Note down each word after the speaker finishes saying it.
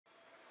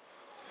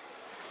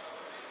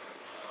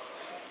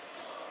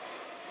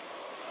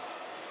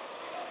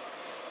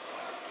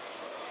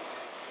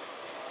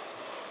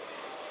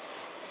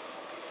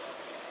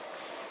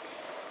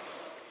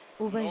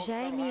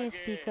Уважаемые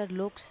спикер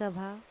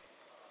Lok Sabha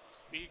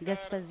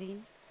господин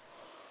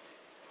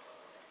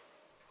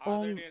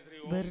Om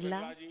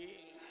Birla,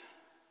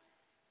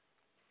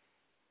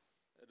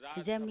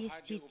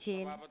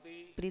 जमिस्चिचेल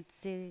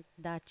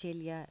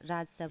председателя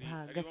Rajya Sabha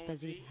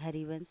господин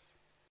Хариванс,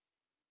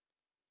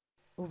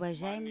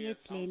 уважаемые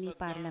члены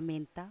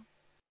парламента,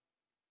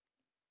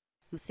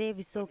 все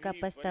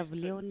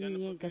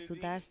высокопоставленные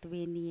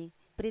государственные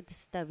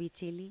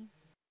представители,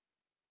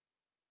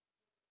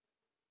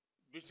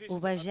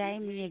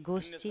 уважаемые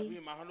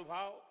гости,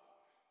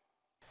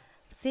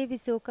 все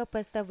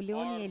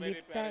высокопоставленные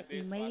лица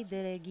и мои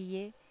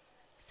дорогие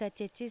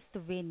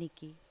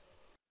соотечественники.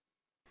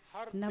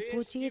 На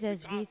пути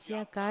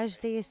развития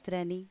каждой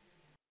страны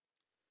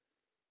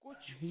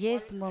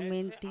есть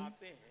моменты,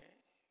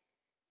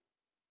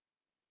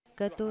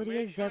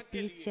 которые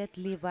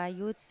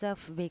запечатлеваются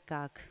в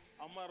веках.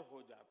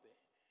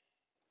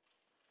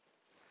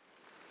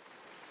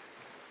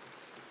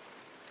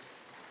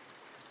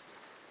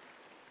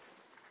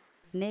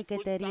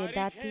 Некоторые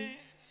даты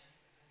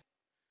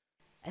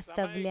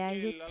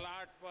оставляют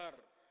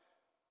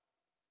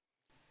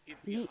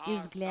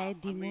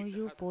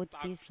неизгладимую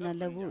подпись на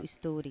новую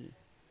историю.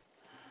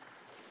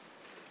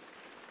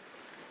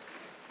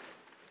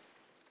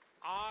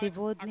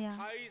 Сегодня,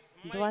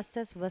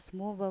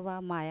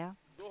 28 мая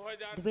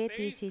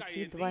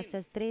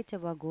 2023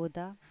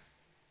 года,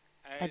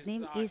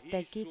 одним из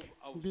таких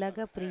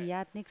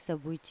благоприятных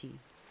событий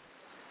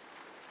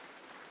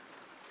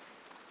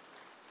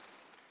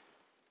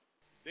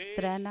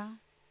страна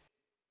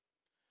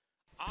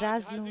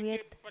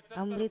празднует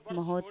Амрит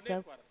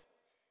Mahotsav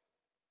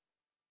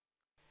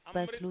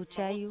по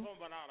случаю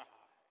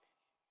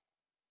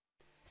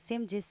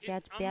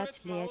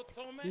 75 лет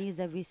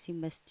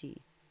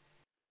независимости.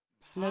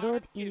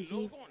 Народ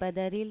Индии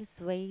подарил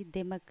своей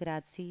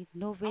демократии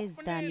новое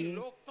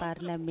здание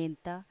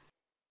парламента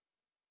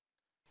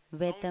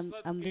в этом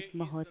Амрит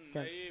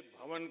Mahotsav.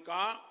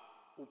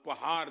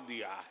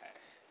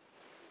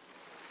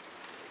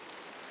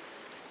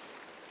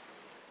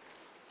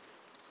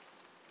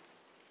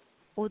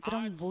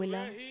 Утром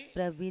была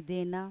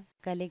проведена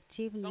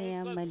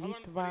коллективная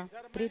молитва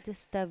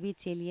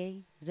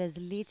представителей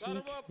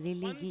различных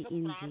религий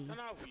Индии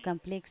в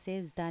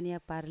комплексе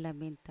здания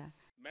парламента.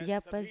 Я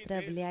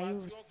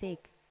поздравляю всех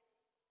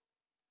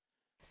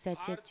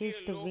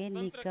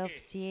соотечественников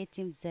с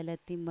этим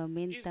золотым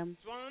моментом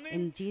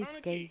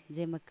индийской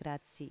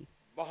демократии.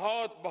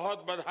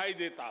 बहुत-बहुत बधाई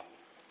देता हूं.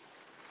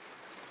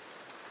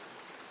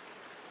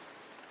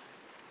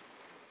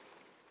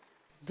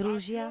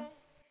 Друзья,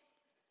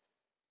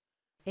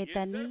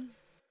 это не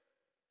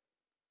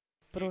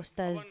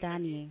просто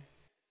здание.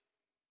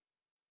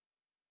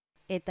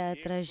 Это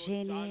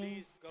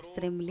отражение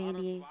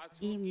стремлений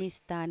и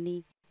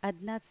мечтаний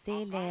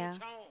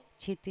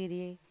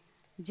 1,4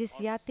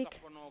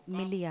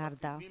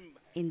 миллиарда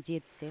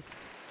индейцев.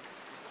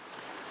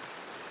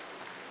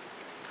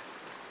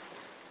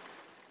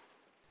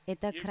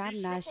 Это храм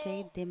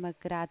нашей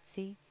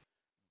демократии,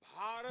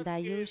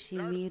 дающий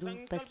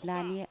миру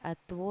послание о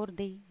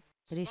твердой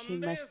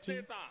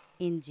решимости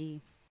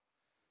Индии.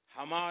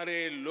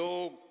 हमारे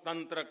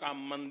लोकतंत्र का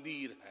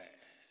मंदिर है.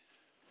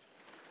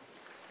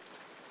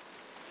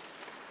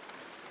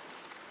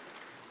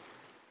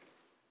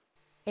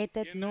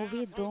 Этот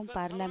новый дом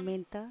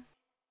парламента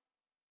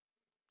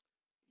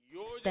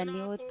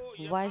станет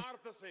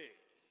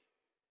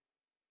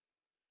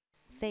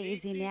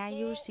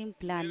соединяющим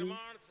планы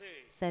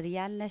с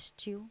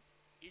реальностью,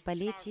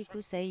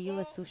 политику с ее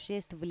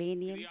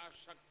осуществлением,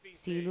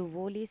 силу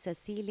воли со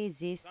силой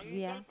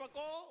действия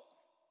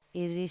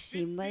и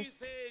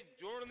решимость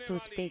с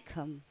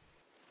успехом.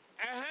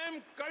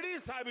 अहम कड़ी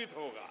साबित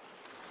होगा.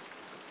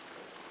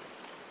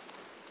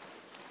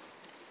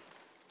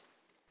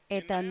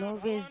 Это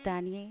новое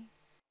здание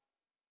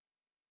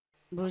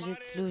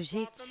будет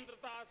служить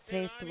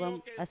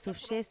средством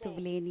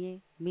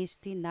осуществления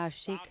мечты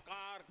наших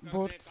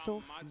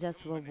борцов за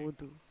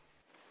свободу.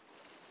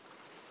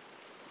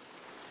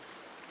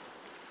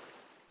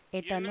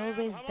 Это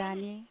новое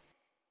здание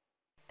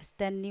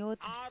станет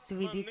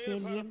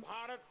свидетелем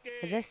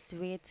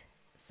расцвета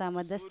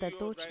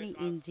самодостаточной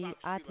Индии,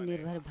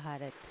 Атманирбхар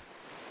Бхарат.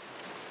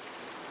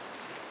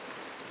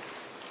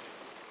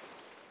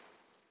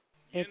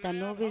 Это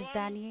новое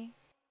здание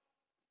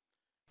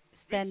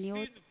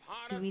станет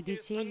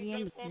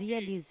свидетелем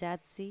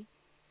реализации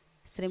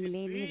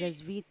стремлений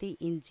развитой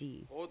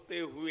Индии.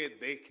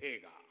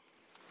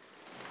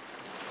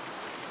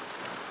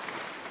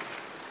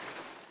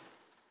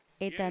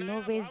 Это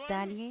новое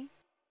здание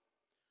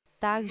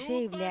также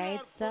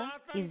является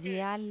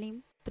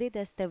идеальным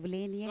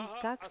предоставлением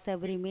как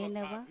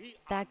современного,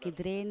 так и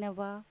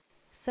древнего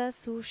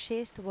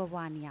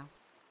сосуществования.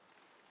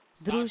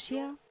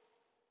 Друзья,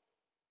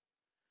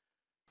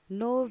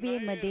 новые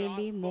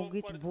модели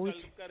могут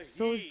быть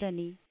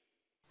созданы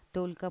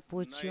только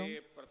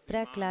путем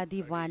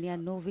прокладывания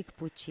новых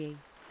путей.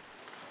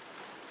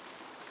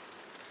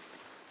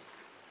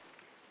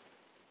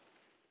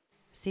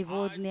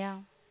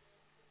 Сегодня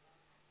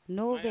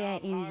Novaya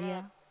India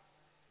भारत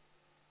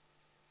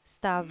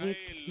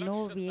stavit नए लक्ष्य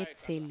noviet तय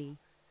कर रहा celi है,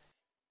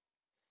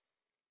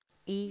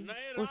 e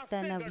नए रास्ते गढ़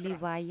ustanavli रहा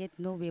है, vayet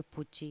nove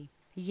puci.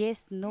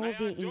 Jest नया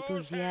nove जोश है,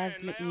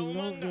 entuziasme नया e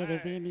उमंग nove है,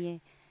 revenie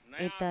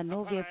नया eta सफर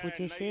nove है, नई सोच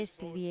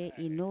putešestvije है।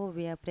 i nove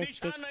दिशा नहीं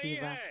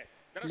perspektiva. है,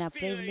 Na दृष्टि नहीं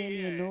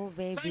prevlenje है,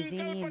 nove,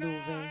 vizenje संकल्प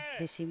नया nove, है,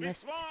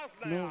 rešimnost विश्वास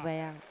नया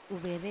novaya, है।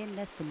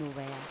 uverenost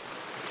novaya.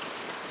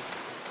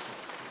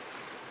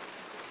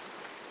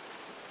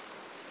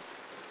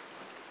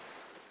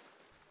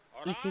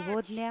 और I आज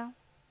сегодня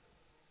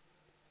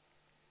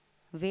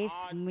весь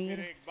आज फिर мир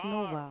एक बार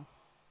снова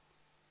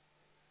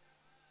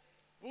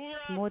पूरा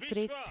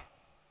смотрит विश्व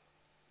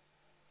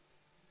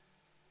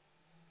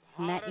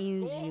на भारत को,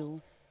 Индию,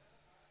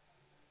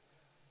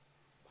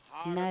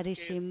 на भारत के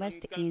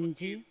решимость संकल्प की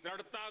Индии,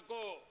 दृढ़ता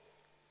को,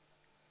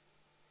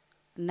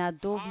 на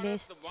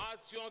доблесть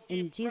भारतवासियों की प्रखरता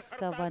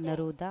индийского को,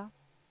 народа,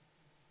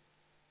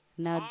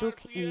 на дух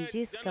भारतीय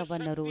индийского जनशक्ति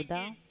की народа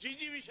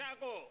जिजीविषा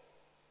को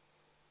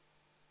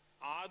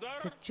आदर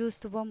с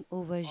чувством और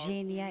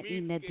уважения и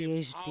उम्मीद के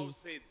भाव надежды.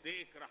 से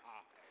देख रहा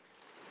है।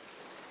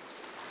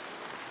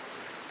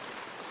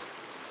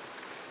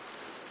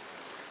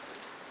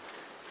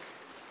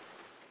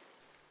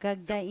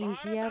 Когда जब भारत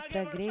Индия आगे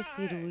बढ़ता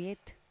है,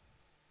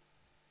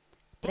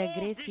 तो विश्व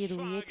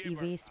прогрессирует आगे и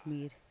बढ़ता весь है।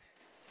 мир.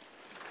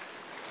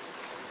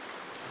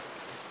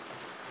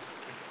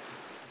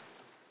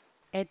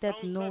 Этот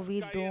संसद новый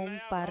का ये дом नया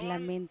भवन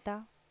парламента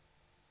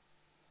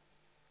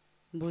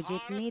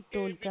будет भारत не के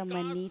только विकास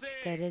манить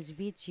к से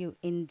развитию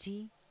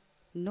Индии,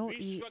 но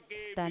и विश्व के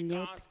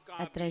станет विकास का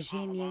भी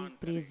отражением आह्वान करेगा।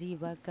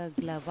 призыва к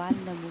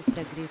глобальному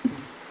прогрессу.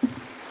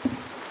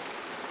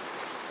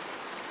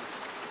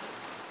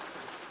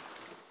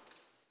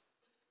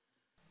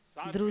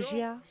 साथियों,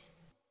 Друзья,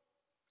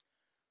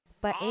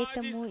 по आज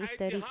этому इस ऐतिहासिक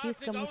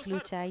историческому अवसर पर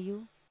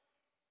случаю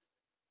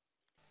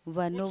в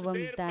कुछ новом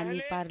देर здании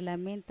पहले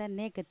парламента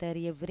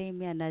некоторое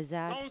время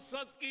назад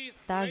संसद की इस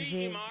नई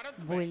также इमारत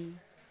में был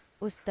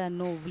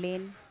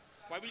установлен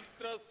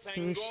पवित्र सेंगोल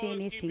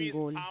священный की भी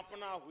Сенгол.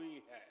 स्थापना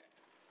हुई है।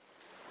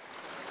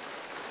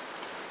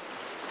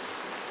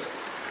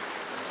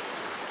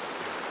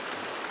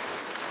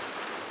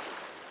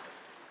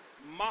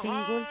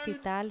 Сенгол महान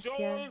считался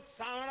चोल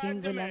साम्राज्य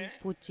символом में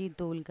пути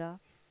долга,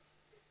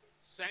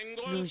 सेंगोल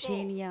को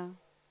служения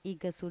и कर्तव्य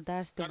पथ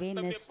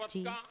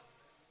государственности का,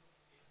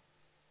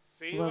 в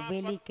सेवा पथ का,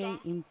 Великой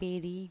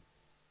империи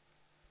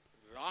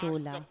राष्ट्र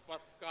Чола.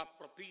 पथ का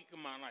प्रतीक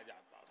माना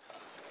जाता था।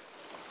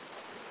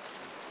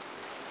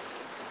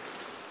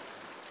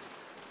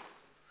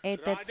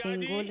 Этот राजा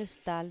Сенгол जी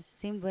стал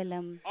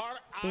символом और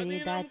आदिनम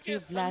передачи के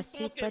власти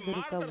संतों के под मार्गदर्शन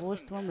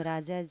руководством में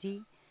Раджаджи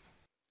и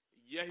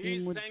यही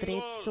सेंगोल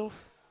мудрецов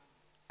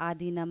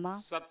Адинама.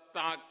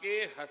 सत्ता के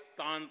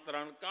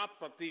हस्तांतरण का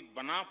प्रतीक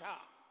बना था।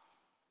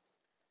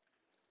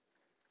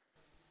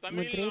 तमिलनाडु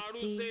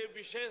Мудрецы से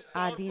विशेष तौर पर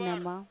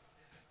Адинама,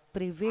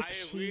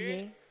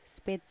 прибывшие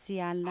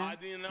специально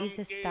आदिनम из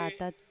के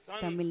штата संत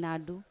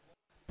Тамильнаду, आज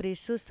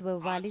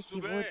присутствовали सुबह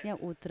сегодня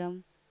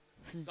утром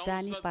в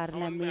здании संसद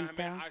भवन में हमें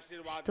парламента,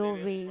 आशीर्वाद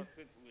देने чтобы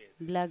उपस्थित हुए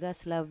थे।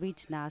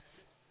 благословить нас.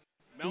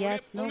 मैं Я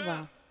उन्हें снова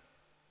पुनः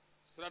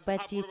श्रद्धापूर्वक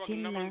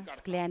почтительно नमन करता हूं।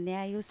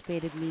 склоняюсь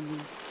перед ними.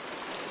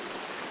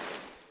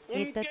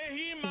 Этот उनके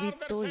ही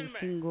святой मार्गदर्शन में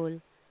символ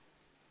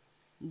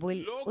был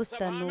लोकसभा में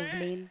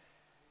установлен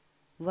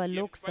в ये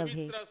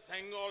Локсабе पवित्र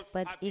सेंगोल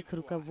под स्थापित их हुआ है।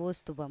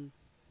 руководством.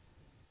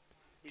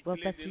 В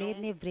पिछले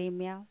последнее दिनों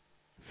время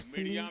в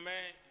मीडिया СМИ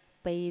में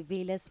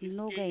появилось इसके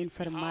много इतिहास से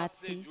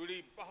информации,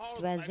 जुड़ी बहुत सारी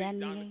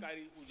связанной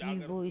जानकारी с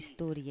उजागर его हुई।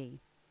 историей.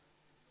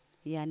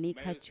 Я не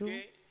मैं хочу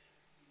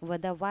इसके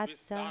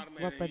выдаваться विस्तार में в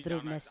नहीं जाना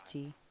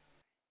подробности, चाहता।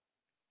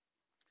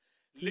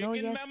 но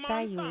लेकिन я मैं मानता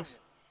считаю, हूं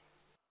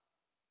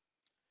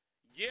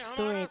ये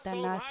что हमारा это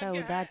наша सौभाग्य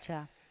है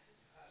удача,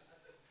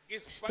 कि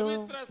इस что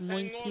पवित्र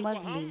мы सेंगोल को हम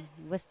смогли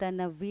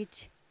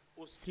восстановить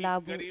उसकी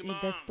славу и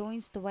गरिमा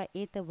достоинство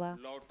этого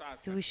लौटा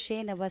सके,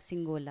 священного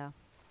символа.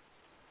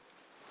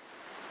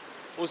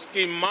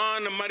 उसकी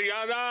मान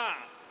मर्यादा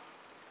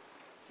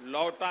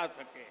लौटा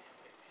सके।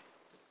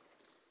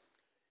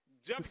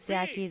 जब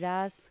Всякий भी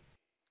раз,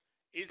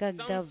 इस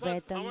когда в संसद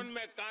этом भवन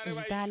में कार्यवाही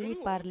здании शुरू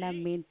होगी,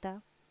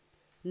 парламента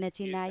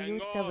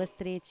начинаются Сенгол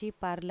встречи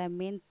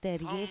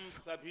парламентариев,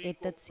 हम सभी को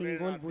этот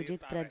символ प्रेरणा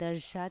будет देता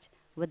продолжать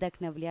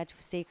вдохновлять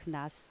всех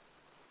нас.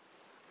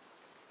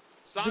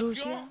 साथियों,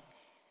 Друзья,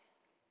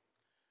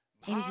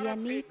 Индия भारत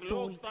не एक только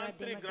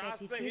लोकतांत्रिक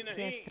रास्ते ही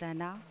демократическая नहीं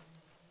страна,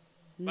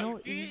 но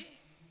बल्कि и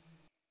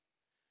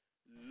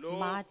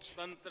мать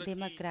लोकतंत्र की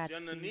демократии.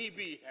 जननी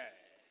भी है,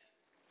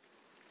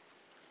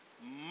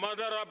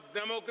 मदर ऑफ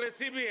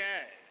डेमोक्रेसी भी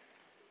है।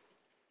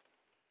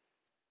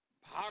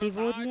 भारत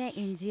Сегодня आज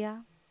Индия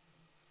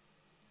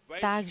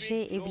также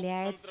वैश्विक लोकतंत्र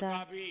является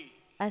का भी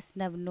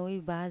основной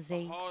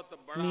базой बहुत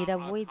बड़ा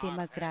мировой आधार है।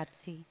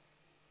 демократии.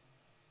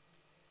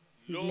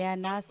 Для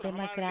нас लोकतंत्र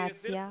हमारे लिए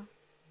демократия –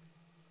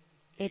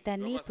 सिर्फ это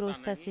не व्यवस्था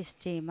просто नहीं,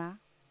 система,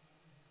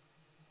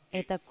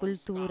 एक это संस्कार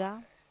культура,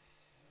 है,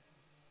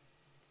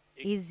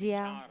 एक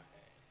изя विचार है,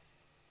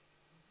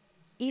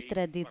 и एक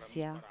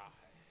традиция. परंपरा है।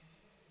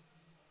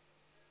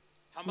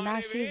 हमारे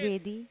naše वेद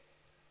vědy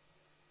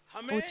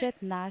हमें učat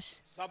náš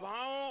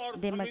सभाओं और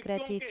समितियों के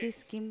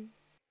demokratickým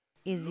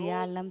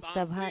ideálem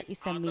sabha i लोकतांत्रिक आदर्श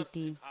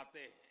samity. सिखाते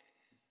हैं।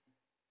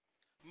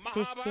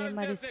 Systém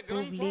महाभारत जैसे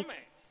ग्रंथों republik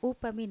में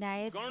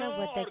upomínaється गणों v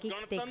और takých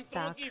गणतंत्रों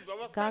textách, की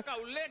व्यवस्था как का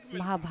उल्लेख मिलता है।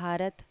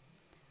 Mahabharat.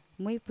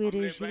 Мы हमने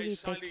пережили वैशाली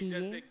такие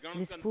जैसे गणतंत्रों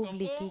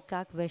республики, को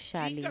как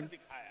Вайшали. जीकर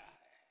दिखाया है।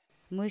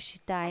 Мы हमने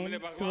считаем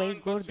भगवान своей बसवेश्वर के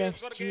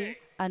гордостью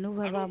Анубхава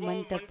अनुभव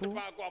Мантапу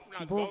मंटपा को अपना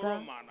Бога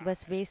गौरव माना है।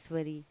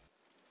 Басвесвари.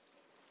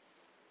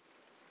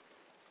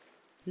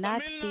 तमिलनाडु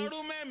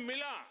Надпись में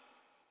मिला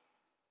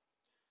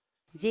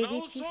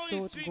 900 ईस्वी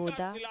का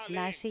года शिलालेख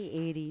нашей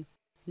эры.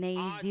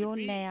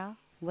 Наиединая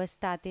в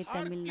стате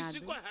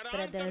Тамильнаду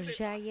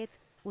продолжает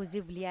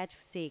удивлять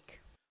всех.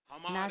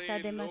 Наша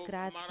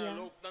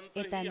демократия –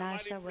 это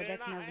наше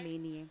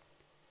вдохновение.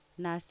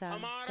 Наша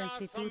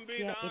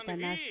конституция – это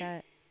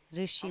наша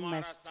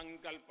решимость.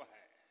 संकल्प है।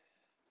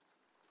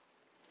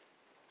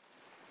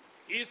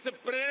 इस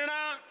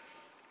प्रेरणा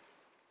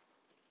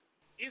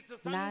इस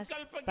Наш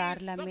संकल्प की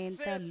парламент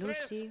सबसे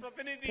лучший श्रेष्ठ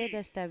प्रतिनिधि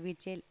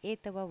предоставитель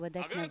этого अगर कोई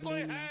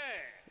вдохновения है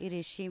и तो ये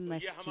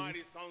решимости.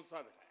 हमारी संसद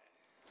है।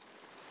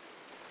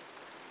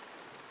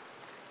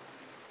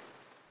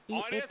 И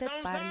और ये этот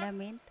संसद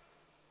парламент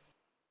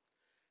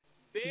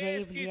देश की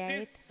заявляет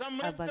जिस о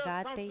समृद्ध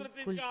богатой संस्कृति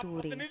का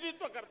культуре,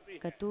 प्रतिनिधित्व करती है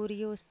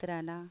которую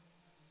страна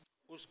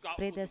उसका उद्घोष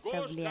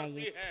предоставляет.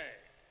 करती है।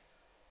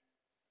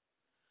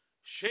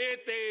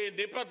 शेते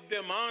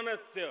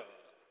निपद्यमानस्य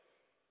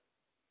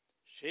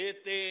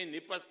शेते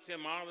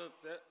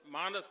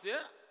निपस्यमानस्य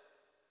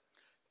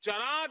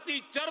चराति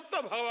चर्त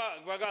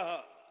भगः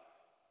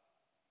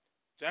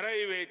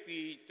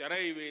चरैवेति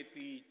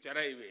चरैवेति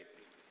चरैवेति।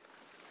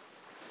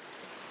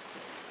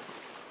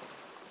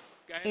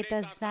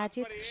 Это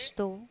значит,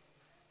 что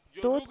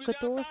тот,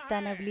 кто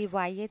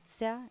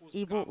останавливается,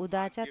 его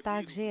удача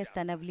также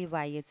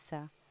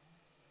останавливается.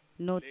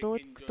 Но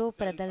тот, кто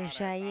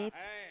продолжает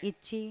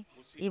идти,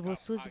 его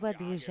судьба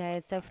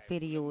движется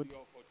вперед,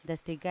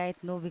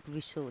 достигает новых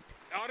высот.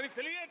 और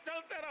इसलिए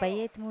चलते रहो,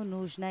 Поэтому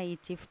нужно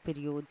идти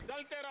вперед.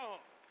 चलते रहो।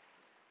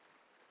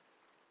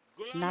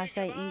 गुलामी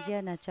Наша के बाद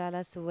Индия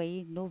начала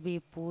свой новый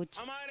путь,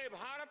 हमारे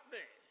भारत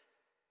ने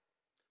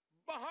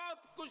बहुत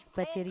कुछ खोकर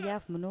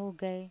потеряв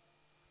многое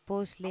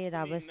после अपनी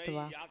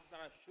рабства. नई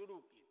यात्रा शुरू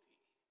की थी।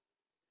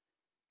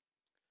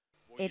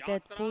 वो Этот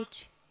यात्रा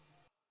путь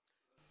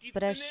कितने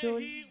прошел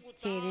ही उतार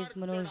через चढ़ाव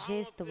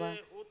множество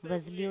से होते हुए,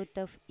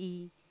 взлетов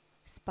и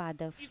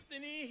спадов,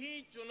 कितनी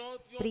ही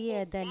चुनौतियों को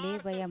преодолевая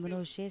पार करते हुए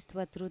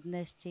множество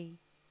трудностей, и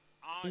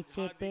आजादी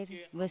теперь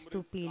के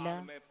выступила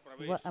अमृतकाल में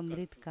प्रवेश в करते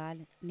Амриткал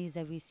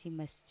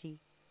независимости.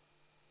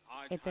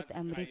 हुए। Этот आजादी का ये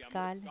Амриткал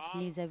अमृतकाल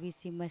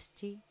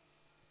независимости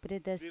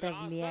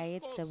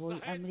предоставляет собой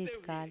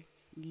Амриткал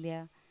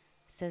для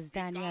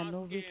создания विकास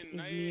новых के नए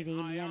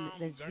измерений आयाम गढ़ने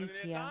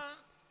развития का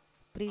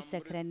при अमृतकाल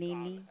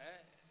сохранении है।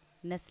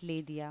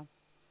 наследия.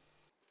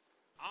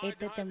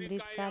 Этот आजादी का ये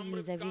Амриткал अमृतकाल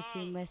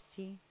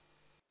независимости देश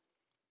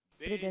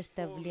को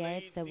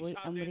предоставляет नई собой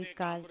दिशा देने का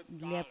Амриткал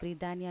для अमृतकाल।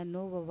 придания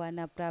нового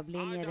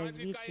направления आजादी का ये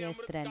развития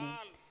страны.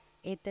 अमृतकाल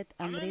Этот अनंत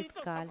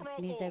Амриткал सपनों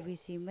को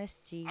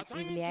независимости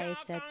असंख्य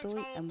является той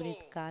आकांक्षाओं को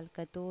Амриткал,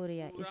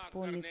 которая पूरा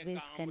исполнит करने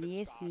весь का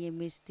конечные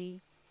अमृतकाल।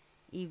 мечты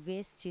и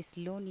весь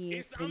числонные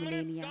इस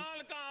стремления.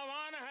 अमृतकाल का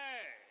आह्वान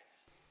है।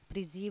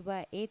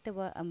 Призыва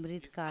этого इस Амриткала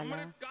अमृतकाल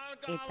का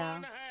это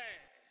आह्वान है।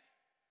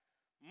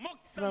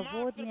 मुक्त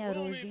свободная मातृभूमि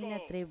Родина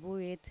को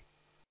требует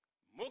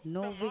मुक्त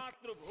новых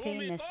मातृभूमि को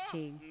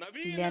ценностей.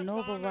 नवीन Для प्राण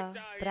нового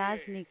चाहिए।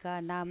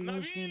 праздника нам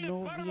нужны नवीन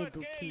новые पर्व के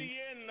духи.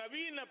 लिए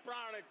नवीन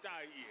प्राण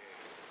चाहिए।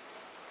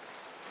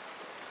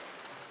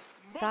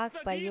 Как मुक्त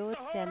गीत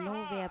поется हो रहा,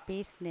 новая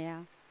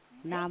песня,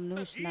 нам मुक्त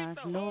нужна गीत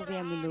हो новая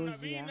रहा,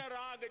 мелодия. नवीन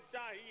राग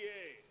चाहिए।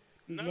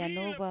 Для नवीन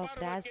нового पर्व के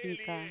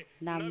праздника लिए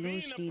нам नवीन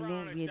нужны प्राण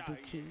новые चाहिए।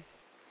 духи.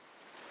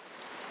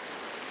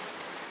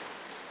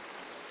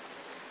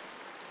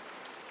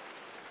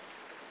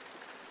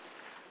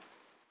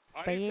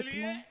 और Поэтому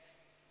इसलिए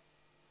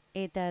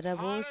это भारत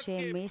рабочее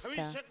के место,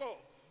 भविष्य को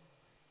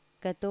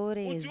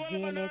которое उज्जवल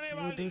сделает बनाने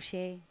वाली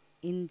будущее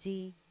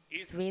Индии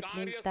इस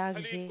светлым, कार्यस्थली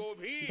также को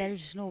भी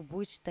должно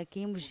быть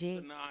таким же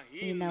उतना ही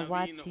नवीन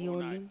инновационным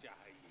होना चाहिए।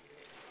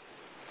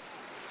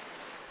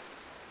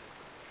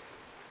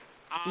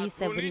 и आधुनिक होना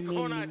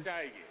современным.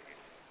 चाहिए।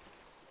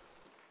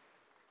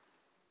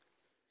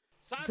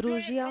 साथियों,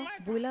 Друзья, एक समय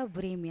था было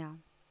время,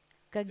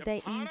 когда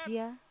जब भारत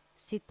Индия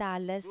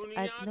считалась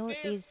दुनिया одной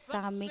के из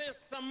самых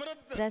सबसे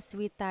समृद्ध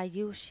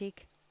процветающих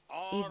и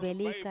और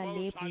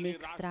великолепных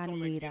वैभवशाली стран राष्ट्रों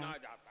में мира. गिना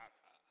जाता था।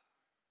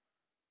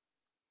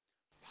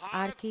 भारत के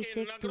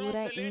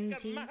Архитектура नगरों से लेकर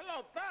Индии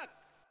महलों तक,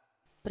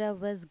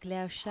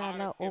 провозглашала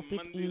भारत के опыт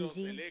मंदिरों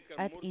से Индии लेकर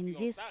от मूर्तियों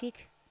индийских तक,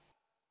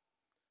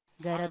 भारत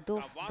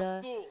городов का до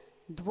वास्तु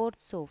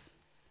дворцов, от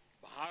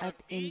भारत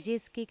की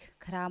индийских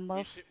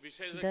храмов до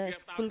विशेषज्ञता का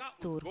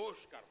скульптур, उद्घोष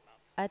करता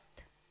था। от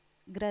सिंधु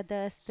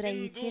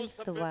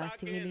градостроительства सभ्यता के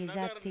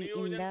цивилизации नगर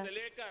नियोजन Инда से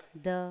लेकर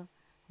до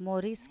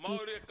морийских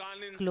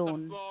मौर्यकालीन клон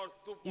स्तंभों और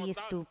स्तूपों и तक,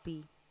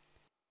 ступи,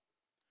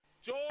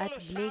 चोल от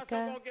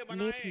शासकों के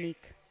बनाए великолепных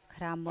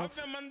храмов,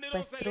 भव्य मंदिरों से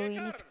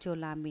построенных लेकर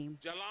чолами,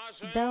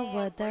 जलाशयों да और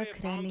вода बड़े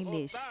बांधों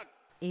хранилищ तक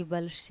и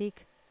больших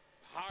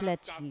भारत का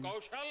плотин.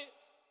 कौशल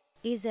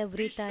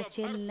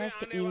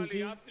Изобретательность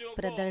Индии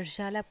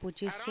продолжала हैरान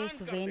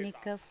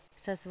путешественников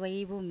со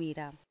своего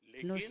мира,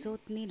 но लेकिन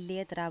сотни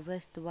лет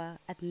рабства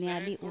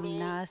отняли у सैकड़ों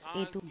нас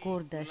साल эту की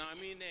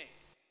гордость. गुलामी ने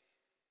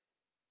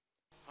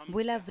हमसे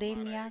Было हमारा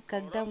время, एक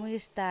когда गौरव мы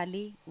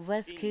стали छीन लिया।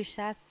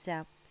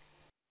 восхищаться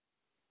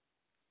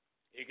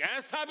एक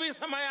ऐसा भी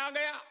समय आ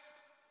गया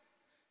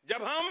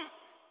जब हम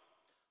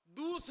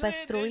दूसरे देशों में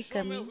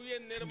постройками हुए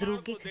в निर्माण को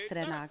других देखकर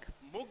странах.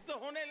 मुग्ध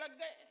होने लग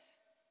गए।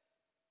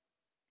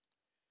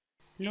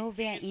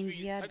 Новая 21वीं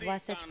Индия सदी का नया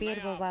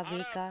 21 भारत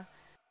века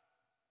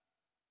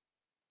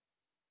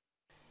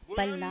बुलंद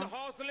полна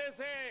हौसले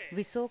से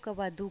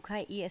высокого духа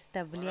и भरा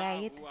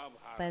оставляет हुआ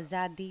भारत।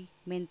 позади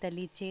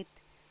менталитет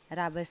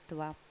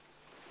рабства.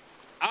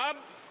 अब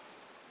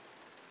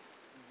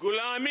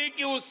गुलामी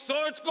की उस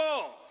सोच को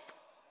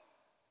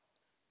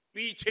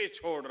पीछे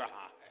छोड़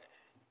रहा है।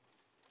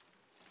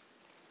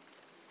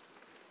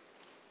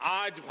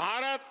 आज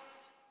भारत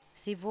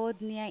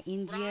Сегодня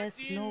Индия प्राचीन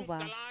снова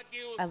कला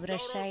की उस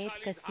обращает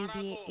к गौरवशाली धारा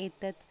себе को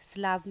этот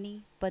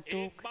славный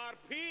поток एक बार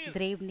फिर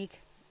древних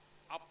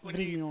अपनी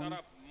времен.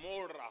 तरफ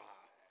मोड़ रहा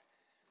है।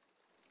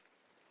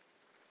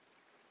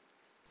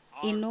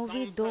 И और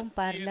новый संसद дом की नई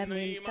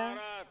парламента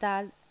इमारत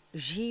стал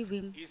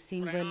живым इस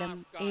символом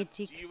प्रयास का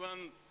этих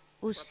जीवंत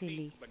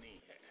усилий. प्रतीक बनी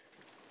है।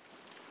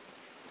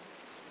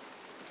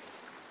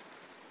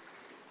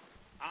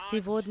 आज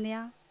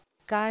Сегодня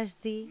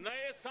каждый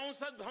नए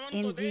संसद भवन को देखकर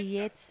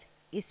индиец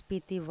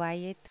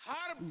испытывает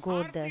हर भारतीय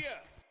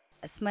гордость,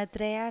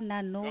 смотря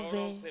на गौरव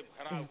новое से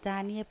भरा हुआ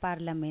здание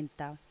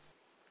парламента.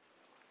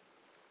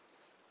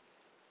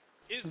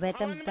 इस В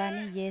этом भवन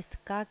здании में есть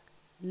как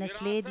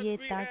наследие,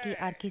 так и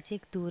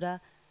архитектура.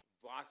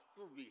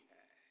 वास्तु भी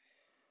है।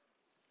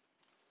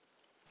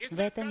 В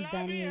इसमें этом कला भी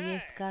здании है,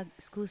 есть как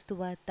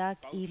искусство, так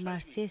и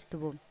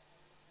мастерство.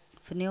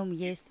 В нем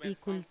есть и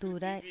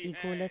культура, и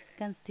голос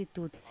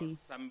Конституции.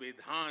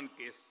 संविधान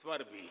के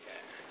स्वर भी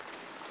है।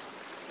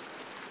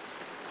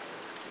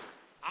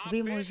 आप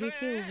Вы देख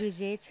можете रहे हैं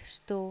увидеть,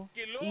 что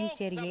कि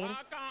интерьер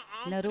लोकसभा का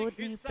आंतरिक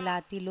Народной हिस्सा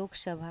палаты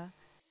Локсабha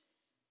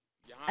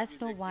यहाँ भी देखिए,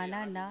 основана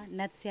यहाँ भी на देखिए।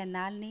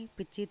 национальной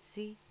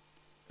птице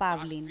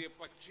павлин. राष्ट्रीय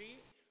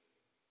पक्षी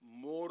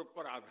मोर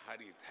पर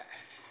आधारित है।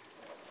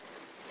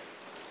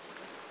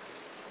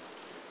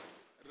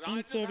 राज्यसभा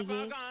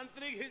Интерьер का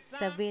आंतरिक हिस्सा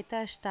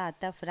Совета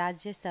Штатов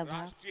राज्यसभा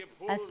राष्ट्रीय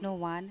फूल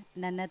основан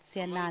на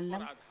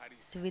национальном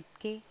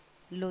свитке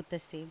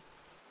лотосе.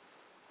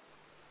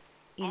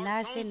 И और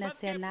наше संसद के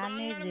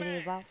национальное प्रांगण में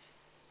дерево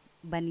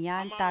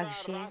баньян हमारा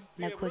также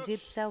राष्ट्रीय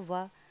находится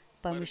в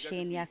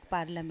помещениях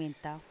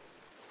парламента.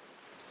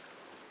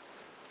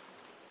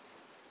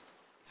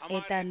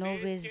 Это हमारे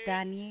новое देश के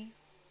здание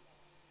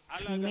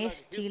अलग-अलग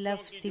вместило हिस्सों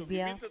в की जो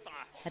себя विविधता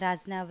है,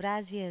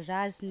 разнообразие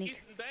разных इस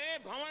नए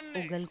भवन ने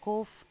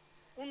уголков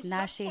उन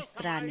нашей सबको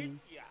страны.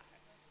 समाहित किया है।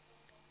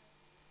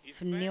 В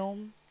इसमें нем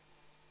राजस्थान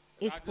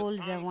से लाए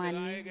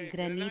использованы गए гранит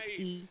ग्रेनाइट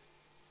и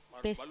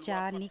और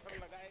песчаник, बलुआ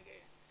पत्थर लगाए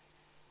गए।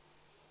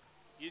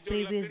 ये जो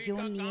लकड़ी का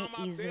привезенные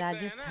काम आप из देख रहे हैं ना,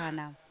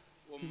 Раджस्थана,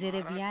 वो महाराष्ट्र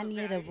деревянные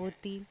से आई है।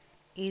 работы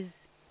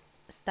из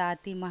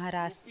стати यूपी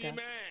Махарашtra,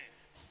 में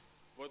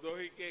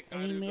भदोही के कारीगरों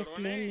ने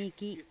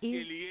ремесленники इसके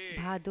из लिए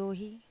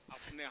Бхадоhi в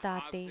अपने हाथ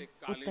стате से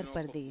Уттар कालीनों को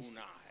Прадеш.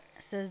 बुना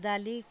है।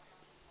 Создали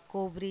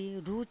коври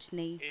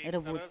ручной एक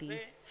работы. तरह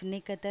से В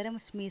некотором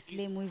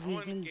смысле мы भवन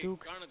видим के дух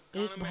कण-कण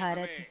 «एक में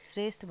भारत, हमें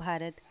श्रेष्ठ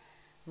भारत»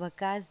 в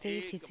каждой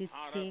एक частице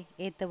भारत,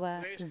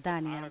 этого श्रेष्ठ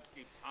здания. भारत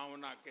की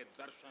भावना के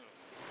दर्शन।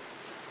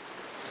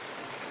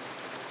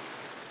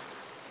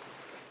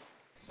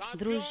 साथियों,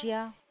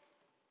 Друзья,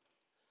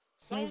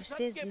 мы संसद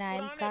все के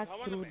знаем, पुराने как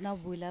भवन трудно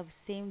было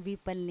всем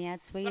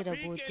выполнять свои सभी के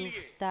работы लिए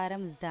в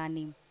старом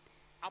здании में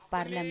अपने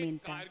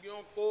парламента.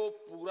 कार्यों को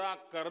पूरा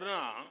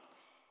करना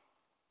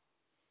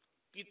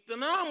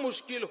कितना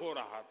मुश्किल हो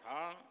रहा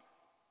था,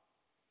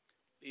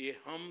 ये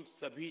हम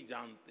सभी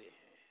जानते हैं।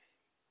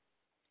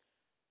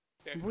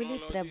 Были टेक्नोलॉजी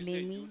से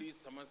проблемы, जुड़ी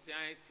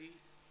समस्याएं थी,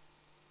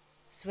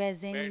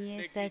 связанные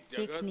बैठने с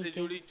की जगह से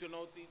जुड़ी техникой,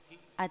 चुनौती थी।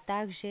 а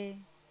также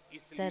с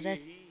इसलिए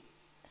ही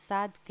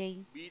рассадкой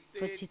в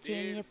बीते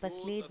течение 1.5-2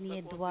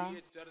 последние दशकों два से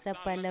ये с चर्चा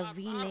लगातार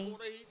половиной हो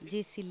रही थी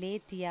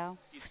десятилетия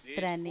कि в देश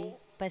стране को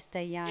एक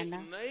постоянно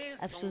नए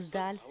संसद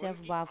обсуждался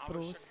भवन की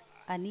вопрос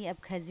आवश्यकता о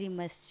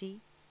необходимости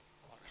है।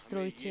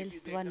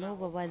 строительства हमें ये भी देखना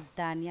нового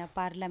здания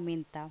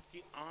парламента. कि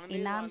И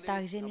आने нам वाले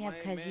также समय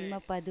необходимо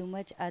में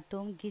подумать о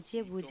том,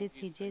 где सीटों будет की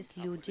сидеть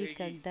संख्या люди, बढ़ेगी,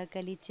 когда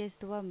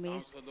количество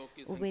мест सांसदों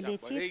की संख्या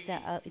увеличится,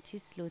 बढ़ेगी, а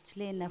число तो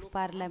членов लोग कहाँ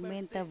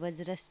парламента बैठते?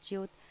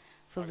 возрастет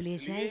в और इसलिए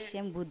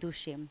ближайшем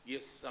будущем. ये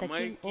समय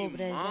Таким की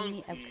образом, मांग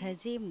थी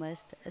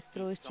необходимость कि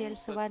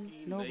строительства संसद की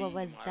नई нового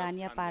इमारत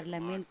здания का निर्माण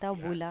парламента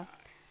किया была जाए।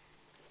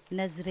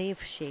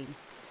 назревшей.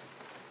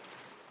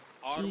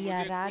 और И я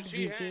मुझे рад खुशी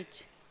है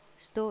видеть,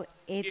 что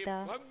कि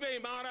это भव्य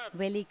इमारत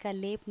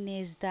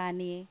великолепное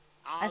здание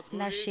आधुनिक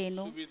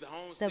оснащено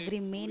सुविधाओं से पूरी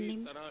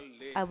современным तरह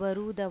लैस है।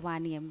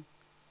 оборудованием.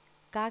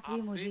 Как आप vi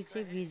देख mužice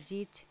रहे हैं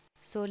vidžić,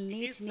 कि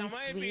solnić इस ni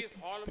समय भी svit इस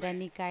हॉल में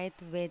pranikает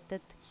в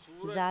этот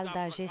सूरज zал का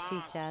даже प्रकाश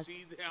сейчас.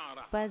 सीधे आ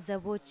रहा है।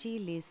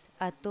 Позаботились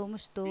о том,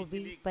 чтобы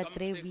बिजली कम से कम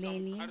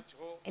потребление खर्च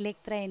हो,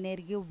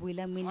 электроэнергии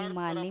было हर तरफ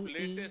минимальным и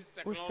लेटेस्ट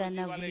टेक्नोलॉजी वाले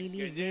установили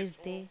गैजेट्स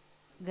हो, везде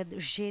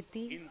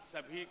гаджеты इन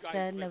सभी का с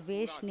इसमें पूरा ध्यान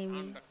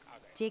новейшими रखा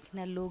गया।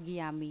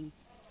 технологиями.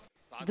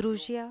 साथियों,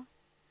 Друзья, आज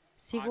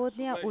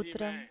сегодня सुबह ही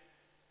утром मैं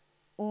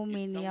у इस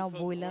меня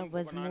संसद была भवन को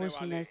बनाने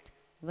वाले возможность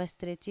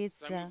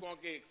встретиться श्रमिकों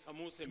के एक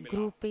समूह से с मिला।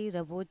 группой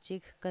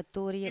рабочих,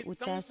 которые इस संसद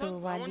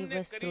участвовали भवन в ने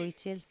करीब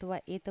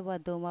строительстве этого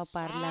дома 60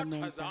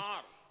 парламента.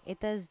 हजार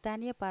Это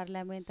здание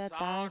парламента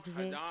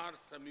также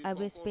श्रमिकों को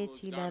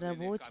обеспечило रोजगार देने का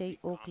भी рабочей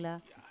काम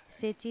около किया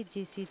है।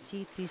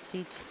 60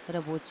 тысяч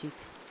рабочих.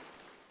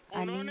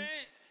 Они उन्होंने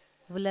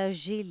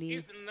вложили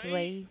इस नई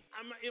свой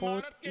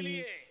пот इमारत के и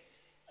लिए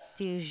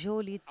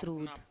тяжелый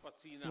труд अपना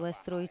पसीना в बहाया।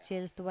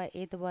 строительство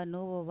этого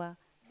нового मुझे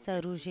खुशी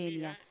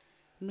сооружения. है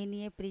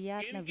Мне कि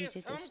приятно इनके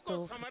видеть, श्रम को что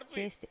в समर्पित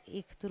честь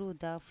их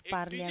труда в एक डिजिटल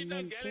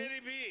парламенте गैलरी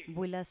भी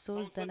была संसद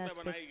создана में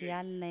बनाई गई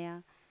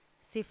специальная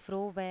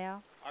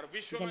цифровая और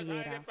विश्व में शायद ये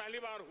галерея, पहली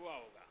बार हुआ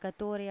होगा।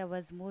 которая,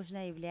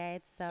 возможно,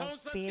 является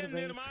संसद के первой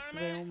в निर्माण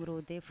своем में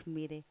роде в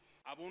мире.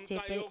 अब उनका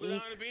Теперь योगदान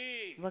их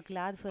भी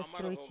вклад в अमर हो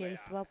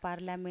строительство गया।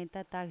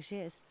 парламента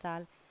также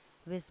стал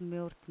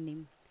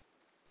бессмертным.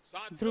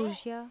 साथियों,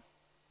 Друзья,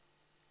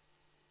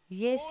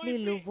 если कोई भी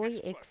любой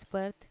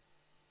एक्सपर्ट эксперт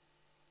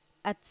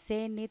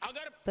оценит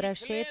अगर पिछले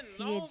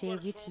прошедшие 9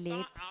 9 वर्षों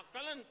лет, का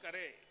आकलन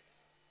करे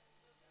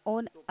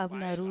он तो पाएगा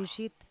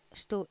обнаружит,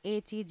 что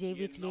эти ये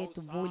 9 9 лет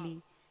साल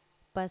были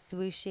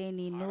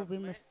посвящены भारत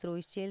новым में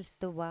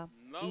строительству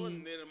नव и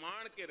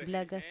निर्माण के रहे हैं,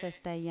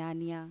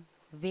 благосостояния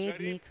गरीब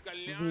бедных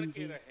कल्याण в के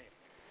Индии. रहे हैं।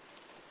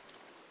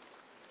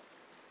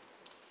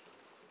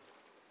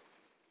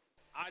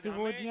 आज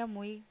Сегодня हमें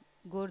мы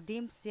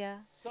гордимся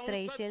संसद की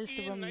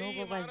строительством नई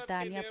нового इमारत के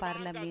здания निर्माण का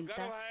парламента,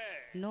 गर्व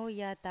है। но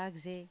я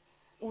также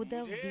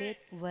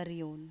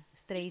удовлетворен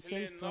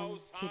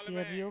строительством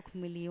 4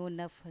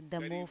 миллионов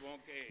домов गरीबों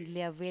के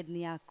для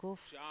бедняков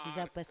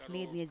за 4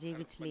 последние करोड़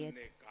घर 9 лет.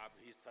 बनने का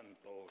भी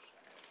संतोष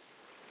है।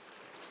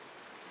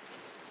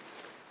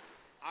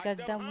 आज जब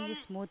Когда हम мы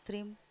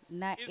смотрим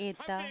на इस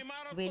это भव्य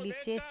इमारत को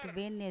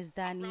величественное देखकर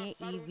здание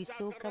अपना и सर ऊंचा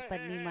высоко कर रहे हैं,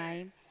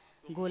 поднимаем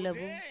तो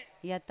голову, मुझे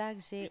я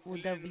также पिछले 9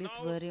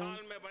 удовлетворен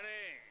साल में बने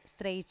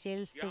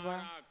строительство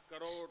 11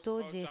 करोड़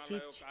 110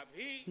 शौचालयों का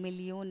भी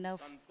миллионов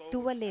संतोष है,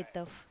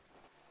 туалетов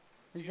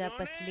за जिन्होंने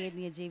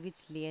последние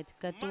 9 лет,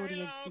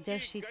 которые महिलाओं की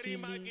защитили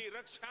गरिमा की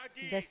रक्षा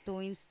की,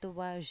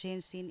 достоинство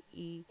женщин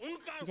и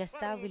उनका स्तर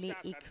заставили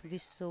ऊंचा их कर दिया।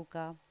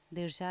 высоко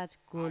держать आज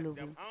голову.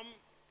 जब हम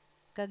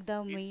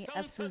Когда мы इस संसद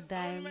भवन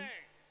обсуждаем में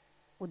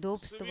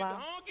удобства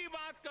सुविधाओं की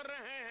बात कर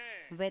रहे हैं,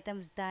 в этом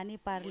здании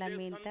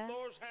парламента,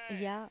 संतोष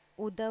है я पिछले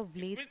 9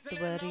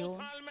 удовлетворен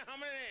साल में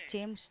हमने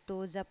тем,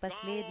 что за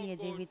последние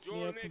गांवों को 9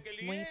 जोड़ने лет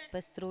के мы लिए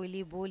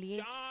построили более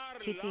 4 लाख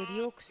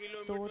 400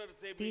 किलोमीटर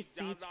से भी тысяч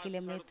ज्यादा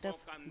километров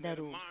सड़कों का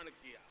дорог, निर्माण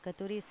किया।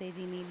 которые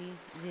соединили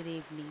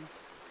деревни.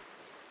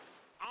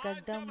 आज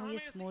Когда जब हम мы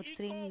इस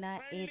смотрим на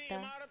इको-फ्रेंडली это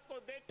इमारत को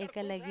देखकर खुश हैं,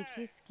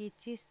 экологически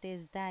чистое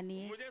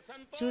здание, मुझे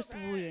संतोष है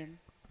чувствуем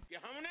कि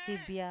हमने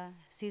себя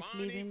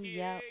счастливым. पानी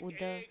Я की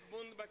एक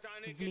बूंद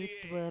बचाने के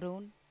लिए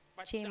удовлетворен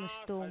тем,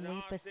 что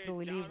мы 50,000 से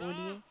построили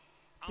более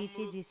ज्यादा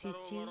 50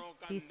 सरोवरों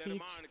का тысяч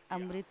निर्माण किया।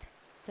 Амрит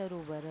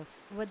сароваров,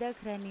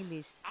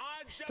 водохранилищ,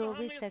 आज जब чтобы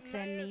हम इस नए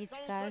сохранить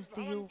संसद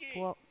каждую भवन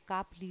की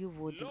каплю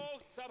воды.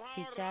 लोकसभा और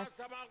Сейчас,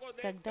 राज्यसभा को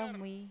когда देखकर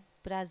мы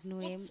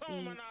празднуем उत्सव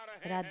и मना रहे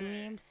हैं,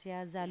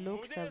 радуемся за मुझे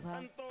Локсаба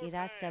संतोष и है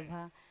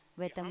Радсаба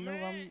в этом हमें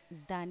новом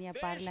здании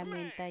देश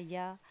парламента, में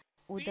я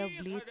 30,000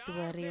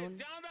 удовлетворен से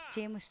ज्यादा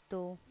тем,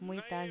 что мы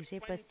नए также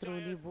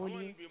построили पंचायत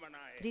более भवन भी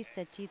बनाए हैं।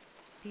 30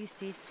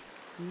 тысяч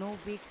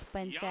новых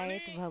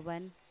панчаят यानी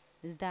भवन,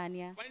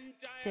 здания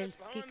पंचायत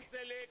сельских भवन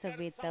से लेकर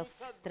советов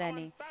в संसद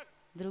стране. भवन तक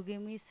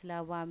Другими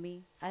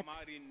словами, от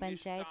हमारी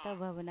панчаята निष्ठा,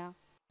 भवна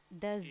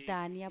до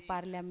здания ही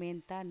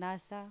парламента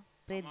наша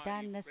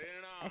преданность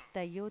प्रेरणा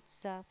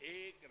остается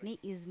एक रही।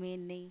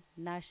 неизменной,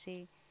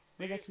 наше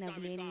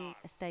вдохновение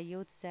विकास,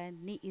 остается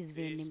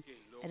неизменным. देश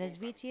के लोगों का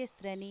Развитие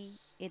страны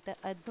 – это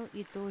одно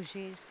и то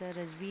же с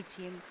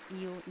развитием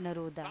ее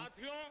народа.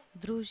 साथियों,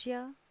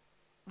 Друзья,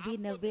 вы, आपको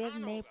ध्यान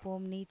наверное, होगा,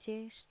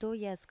 помните, что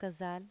я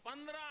сказал.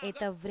 15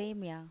 Это अगस्त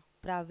время,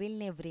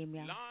 правильное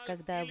время, लाल когда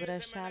किले से मैंने कहा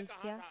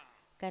обращался था,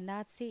 к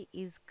нации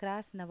из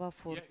Красного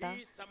форта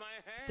यही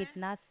समय है,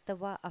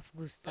 15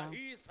 августа.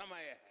 सही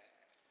समय है।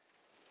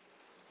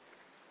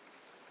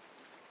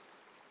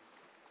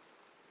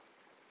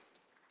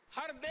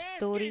 हर देश के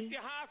Истории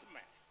इतिहास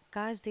में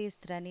каждой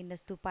страны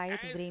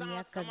наступает ऐसा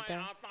время, समय когда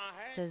आता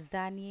है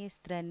создание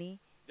страны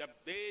जब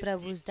देश की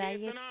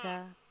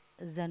пробуждается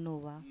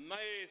заново.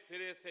 नए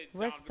सिरे से जागृत हो।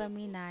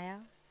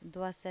 Воспоминая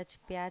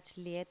 25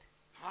 лет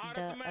भारत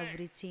до में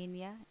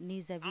обретения आजादी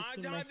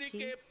независимости,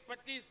 के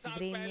 25 साल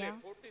время,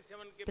 पहले 47 के पहले 25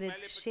 साल की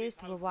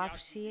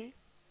предшествовавшее आजादी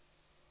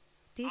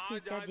के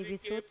 25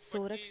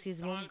 1947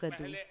 साल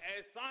году, पहले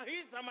ऐसा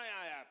ही समय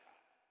आया था।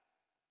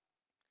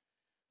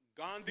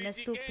 गांधी जी के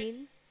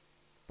наступил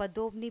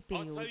Подобный और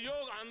период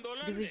सहयोग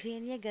आंदोलन ने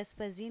движение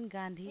господин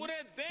Ганди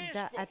पूरे देश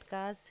за को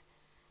отказ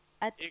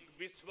от एक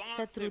विश्वास से भर दिया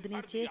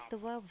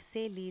сотрудничества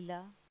вселила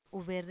गांधी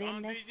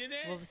уверенность जी ने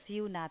во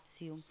всю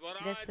нацию.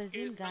 स्वराज के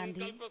Господин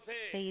Ганди संकल्प से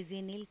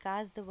соединил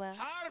каждого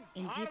हर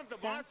индийца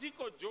भारतवासी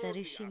को с जोड़ दिया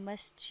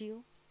решимостью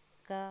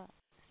к ये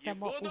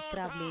वो दौर था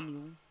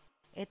самоуправлению.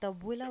 Это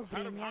было जब हर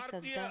время, भारतीय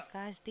когда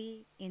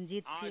каждый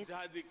индийец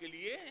आजादी के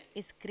लिए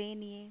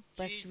искренне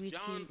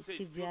посвятил से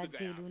себя जुट गया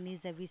делу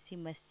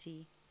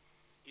независимости.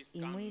 И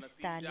इसका мы नतीजा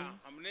стали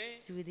हमने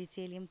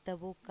свидетелем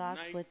того, как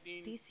в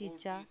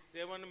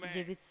 1947 में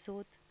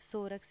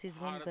 1947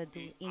 भारत году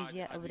की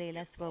Индия आजादी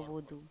обрела के तौर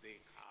свободу. पर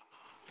देखा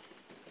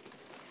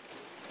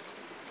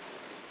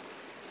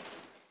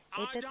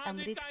Этот आजादी का ये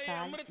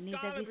Амрит-кал अमृत काल भी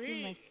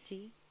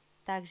независимости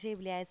также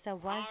является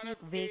важной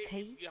भारत के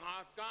вехой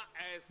इतिहास का в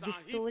ऐसा ही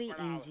истории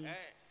पड़ाव Индии.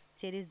 है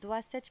Через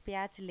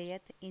 25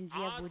 лет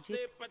Индия आज से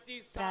будет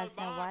 25 साल बाद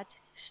праздновать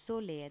 100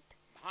 лет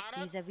भारत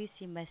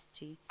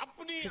независимости.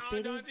 अपनी आजादी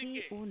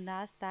Впереди के у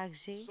нас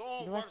также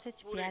 100 वर्ष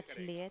पूरे 25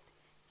 करेगा лет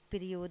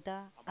периода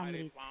हमारे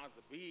Амрит. पास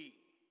भी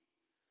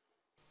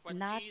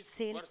Наша 25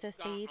 цель वर्ष का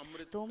состоит в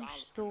अमृत том, काल खड़ा है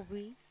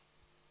чтобы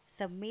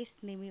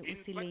совместными इन 25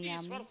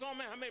 усилиями वर्षों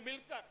में हमें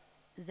मिलकर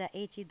за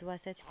эти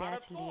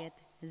 25 лет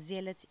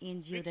сделать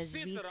Индию विकसित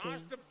развитой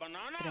राष्ट्र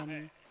बनाना है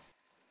страной.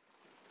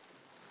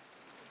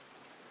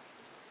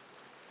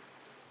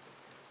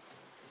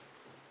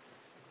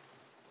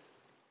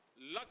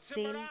 लक्ष्य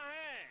Цель बड़ा है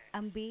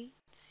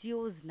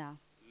амбициозна,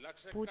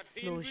 लक्ष्य путь कठिन भी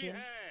сложен,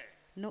 है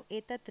но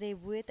это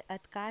требует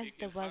от लेकिन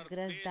каждого हर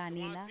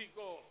гражданина देशवासी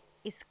को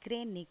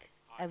искренних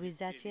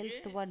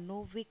обязательств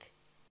новых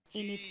जी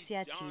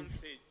инициатив, जान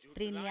से जुटना ही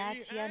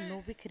принятия है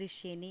новых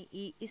решений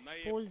и नए प्रण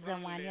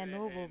использования लेने हैं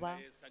нового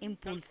नए संकल्प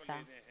импульса.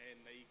 लेने हैं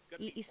नई И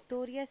गति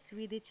история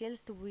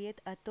свидетельствует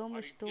о том,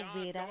 और что इतिहास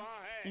вера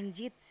गवाह है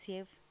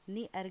индийцев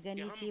не कि हम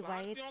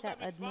ограничивается भारतीयों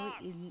का одной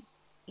विश्वास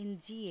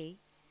Индией.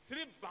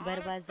 सिर्फ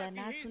Борьба भारत за तक ही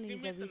нашу सीमित नहीं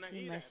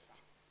независимость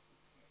रहता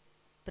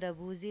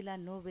пробудила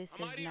новое हमारी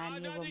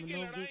сознание во आजादी की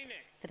многих लड़ाई ने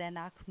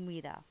странах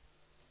мира.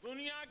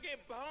 दुनिया के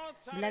बहुत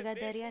सारे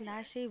Благодаря देशों में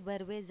нашей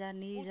борьбе за उस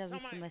समय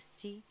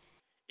независимость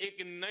एक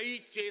नई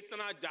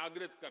चेतना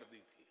जागृत कर दी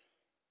थी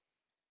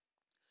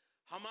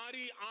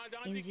हमारी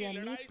आजादी की Индия не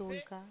लड़ाई से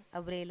только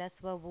обрела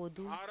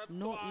свободу, भारत तो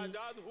но и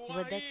आजाद हुआ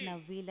ही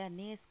вдохновила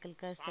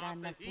несколько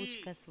стран на साथ путь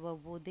ही к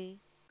свободе.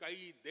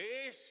 कई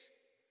देश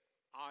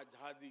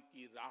आजादी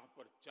की राह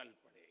पर चल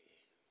पड़े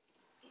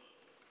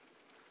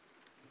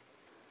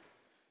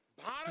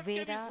भारत के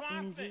Вера विश्वास ने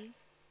Индии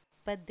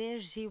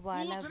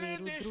поддерживала दूसरे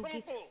веру देशों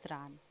других को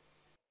стран.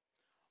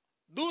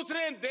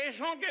 दूसरे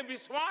देशों के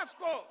विश्वास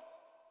को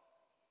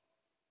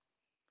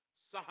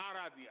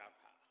सहारा दिया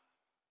था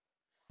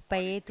और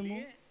Поэтому,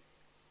 इसलिए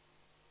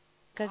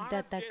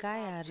когда भारत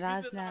такая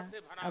जैसा विविधता से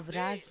भरा देश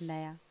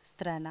разнообразная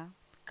страна,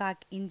 как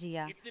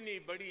Индия, इतनी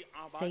बड़ी с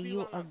आबादी ее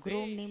वाला देश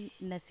огромным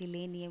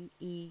населением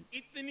и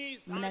इतनी सारी चुनौतियों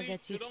से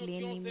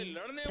многочисленными लड़ने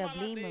वाला देश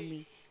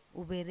проблемами,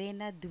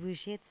 уверенно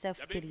движется जब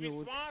एक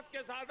вперед. विश्वास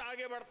के साथ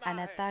आगे बढ़ता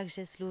Она है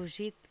также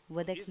служит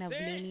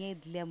вдохновением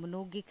для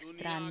многих दुनिया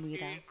стран के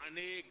мира.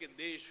 अनेक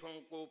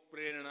देशों को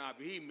प्रेरणा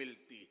भी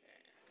मिलती है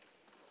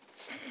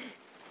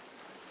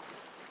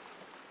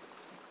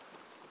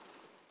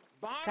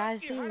भारत की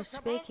Каждый हर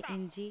успех सफलता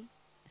Индии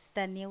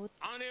станет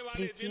आने वाले दिनों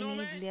причиной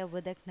में для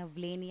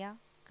вдохновения,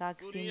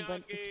 как दुनिया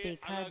символ के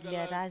успеха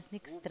для अलग-अलग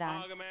разных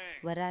стран भूभाग में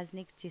в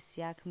разных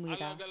частях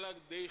мира. अलग-अलग В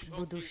देशों की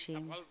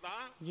будущем, सफलता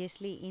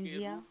если के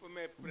Индия रूप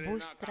में प्रेरणा का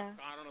быстро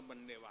कारण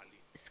बनने वाली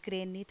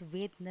скренит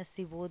вид на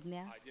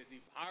сегодня, आज यदि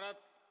भारत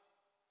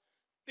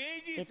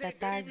तेजी это से गरीबी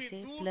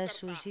также दूर करता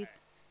послужит है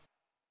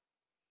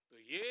तो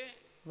ये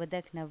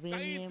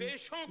вдохновением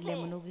देशों для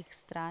को многих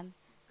стран,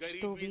 गरीबी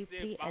чтобы से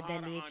बाहर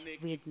преодолеть आने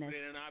की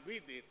бедность. प्रेरणा भी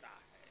देता है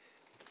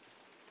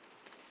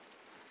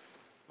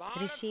भारत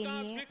का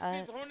Решение विकसित о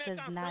होने का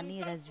сознании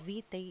संकल्प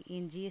развитой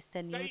Индии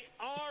станет कई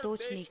और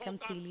источником देशों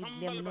का силы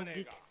для संबल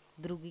многих बनेगा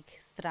других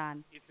стран.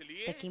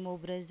 इसलिए Таким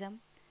образом,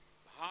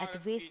 भारत की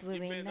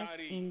ответственность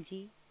जिम्मेदारी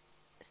Индии और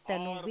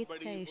становится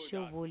बड़ी हो еще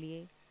जाती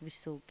более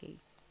высокой.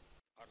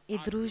 और И,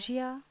 साथियों,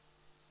 друзья,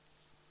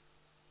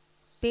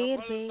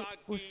 первое सफलता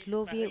की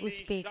условие पहली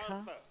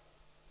успеха शर्त –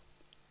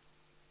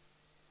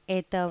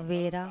 это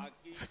вера सफलता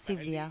की в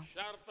себя. पहली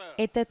शर्त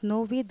Этот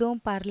новый дом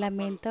सफल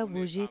парламента होने का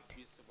будет विश्वास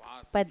ही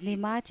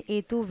поднимать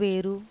эту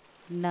веру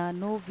на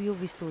новую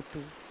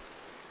высоту.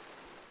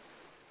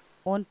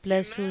 Он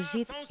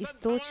послужит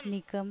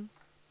источником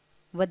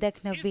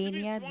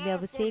вдохновения для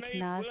всех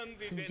нас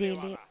в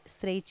деле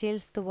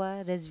строительства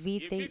ये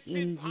развитой विकसित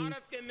Индии.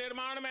 भारत के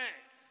निर्माण में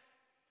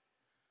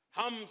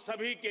हम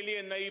सभी के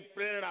लिए नई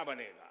प्रेरणा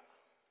बनेगा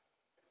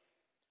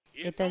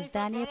ये Это संसद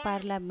здание भवन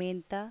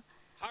парламента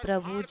हर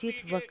пробудит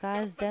भारतीय в के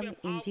каждом कर्तव्य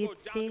भाव को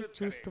индийце जागृत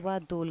чувство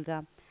долга.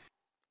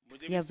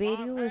 मुझे Я विश्वास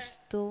верю, है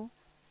что संसद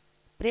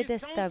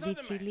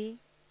представители,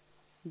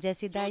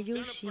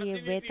 заседающие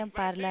в этом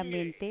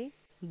парламенте,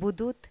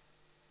 будут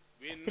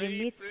वे नई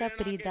стремиться प्रेरणा के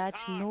придать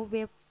साथ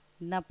новое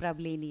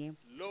направление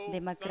लोकतंत्र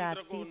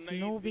демократии को с नई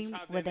новым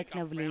दिशा देने का प्रयास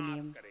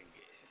вдохновением. करेंगे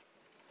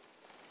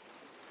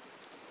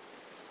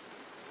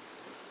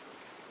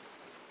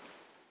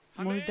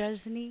Mój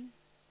dalszny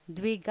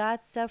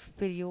dwigаться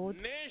wpierw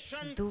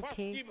w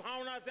duchu,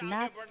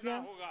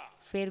 nacja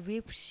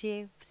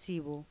wyrwipsie w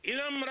siłę.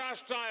 idam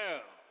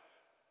rashtraya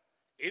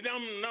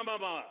idam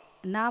namama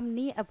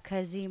Namni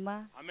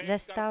Abkhazima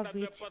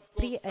Rastavich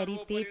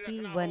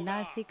Priariteti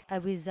Vanasik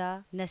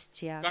Aviza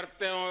Nascha.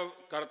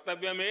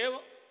 कर्तव्यमेव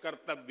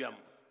Kartavyam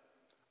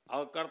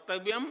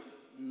अकर्तव्यम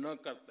न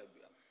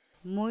Kartavyam.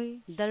 Mój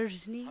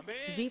dalszny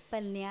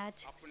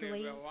wypełniać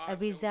swoje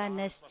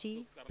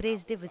obowiązki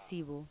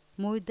prazdewsiwo.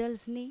 Mój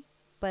dalszny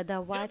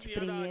podawać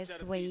premier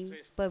swoim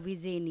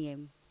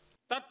powodzeniem.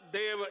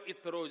 तत्देव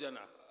इतरो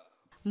जनः.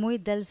 Mój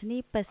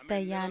dalszny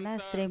постоянно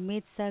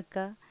стремится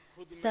к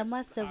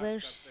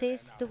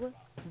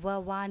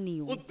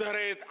самосовершенствованию.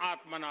 उद्धरेत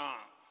आत्मना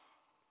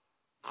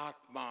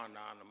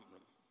आत्मानानम.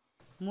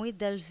 Mój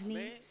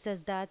dalszny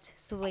создать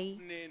свой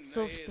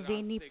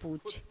собственный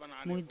путь.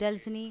 Mój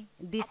dalszny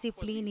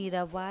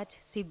дисциплинировать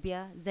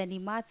себя,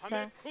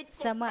 заниматься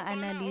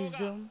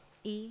самоанализом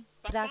и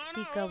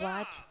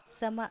практиковать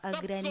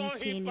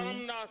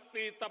самоограничение.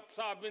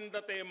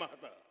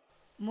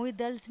 Mój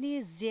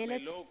dalszny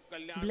сделать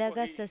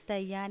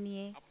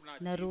благосостояние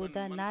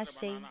народа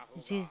нашей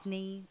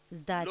жизненной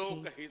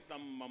задачей.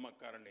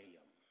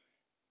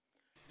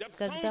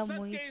 Когда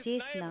мы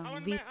честно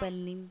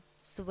выполним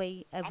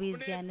свои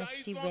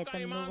обязанности в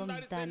этом новом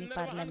здании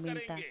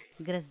парламента,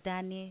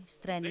 граждане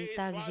страны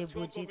также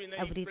будут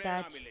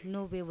обретать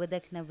новое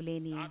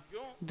вдохновение.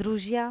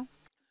 Друзья,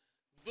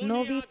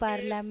 новый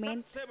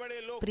парламент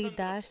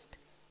придаст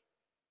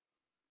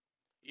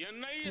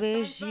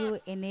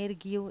свежую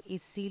энергию и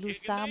силу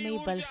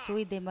самой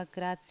большой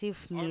демократии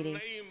в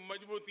мире.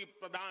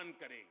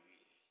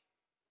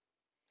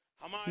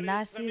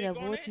 Наши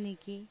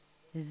работники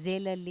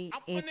сделали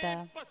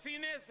это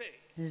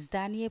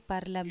здание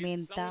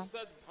парламента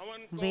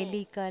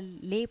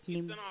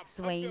великолепным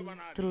своим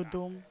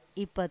трудом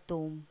и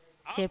потом.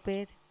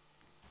 Теперь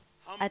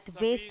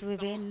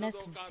ответственность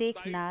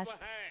всех нас,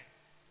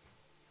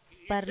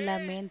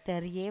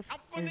 парламентариев,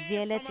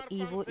 сделать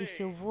его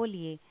еще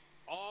более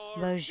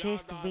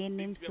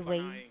божественным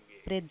своей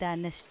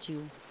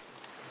преданностью.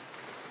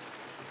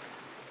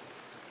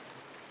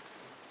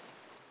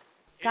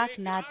 Как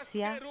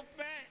нация,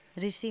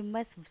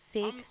 решимость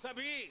всех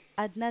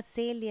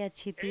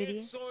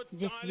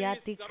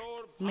 1,4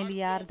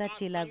 миллиарда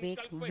человек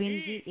в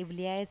Индии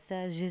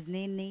является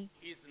жизненной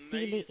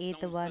силой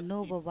этого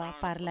нового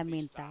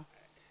парламента.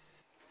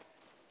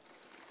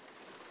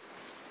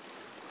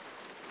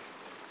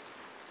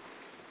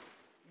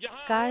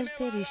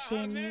 Каждое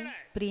решение,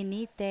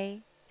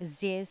 принятое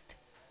здесь,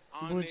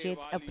 будет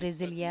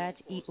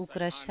определять и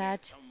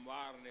украшать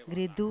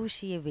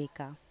грядущие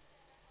века.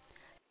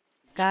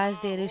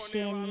 Каждое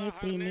решение,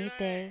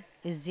 принятое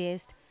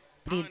здесь,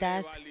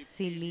 придаст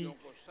силы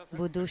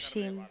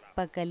будущим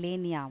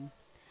поколениям.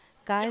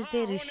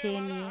 Каждое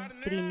решение,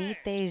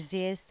 принятое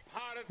здесь,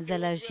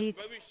 заложит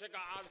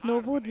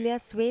основу для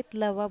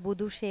светлого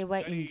будущего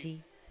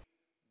Индии.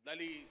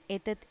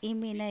 Этот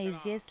именно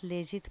здесь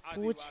лежит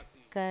путь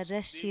к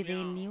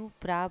расширению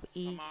прав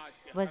и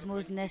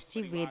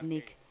возможностей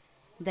бедных,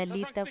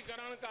 далитов,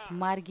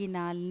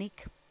 маргинальных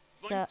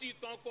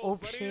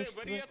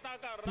сообществ,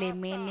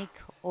 племенных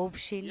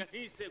общин,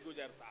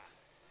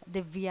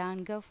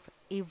 दिव्यांगов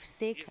и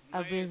всех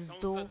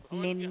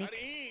обездоленных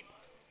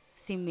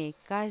семей.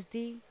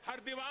 Каждый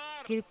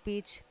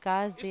кирпич,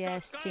 каждая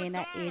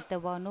стена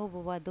этого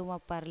нового дома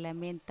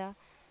парламента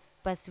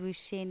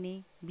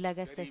посвящены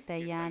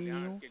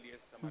благосостоянию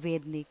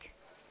бедных.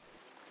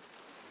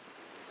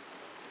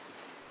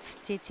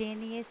 В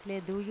течение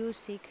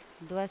следующих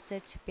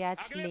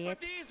 25 лет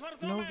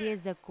новые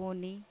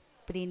законы,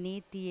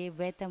 принятые в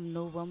этом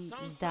новом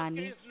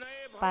здании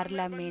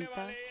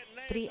парламента,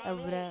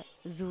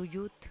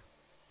 преобразуют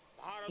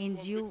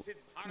Индию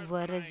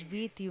в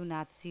развитую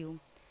нацию.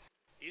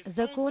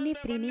 Законы,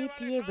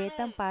 принятые в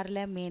этом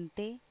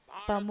парламенте,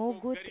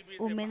 помогут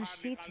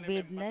уменьшить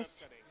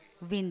бедность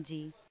в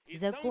Индии.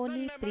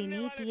 Законы,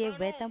 принятые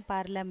в этом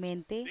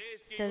парламенте,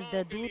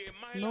 создадут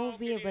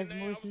новые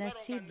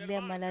возможности для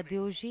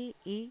молодежи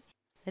и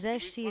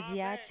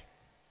расширят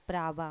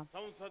права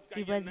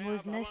и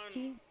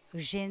возможности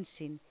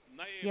женщин.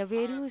 Я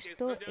верю,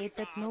 что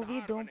этот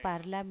новый дом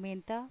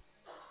парламента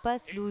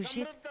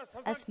послужит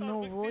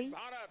основой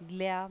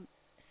для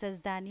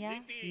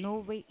создания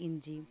новой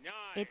Индии.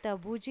 Это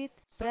будет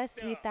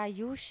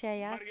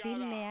процветающая,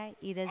 сильная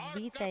и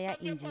развитая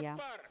Индия,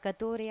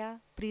 которая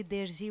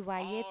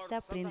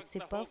придерживается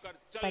принципов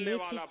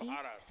политики,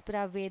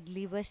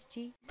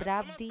 справедливости,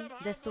 правды,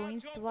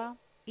 достоинства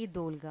и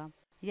долга.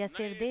 Я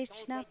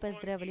сердечно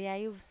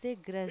поздравляю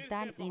всех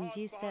граждан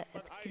Индии с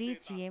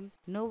открытием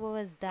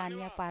нового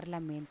здания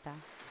парламента.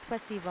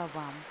 Спасибо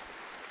вам.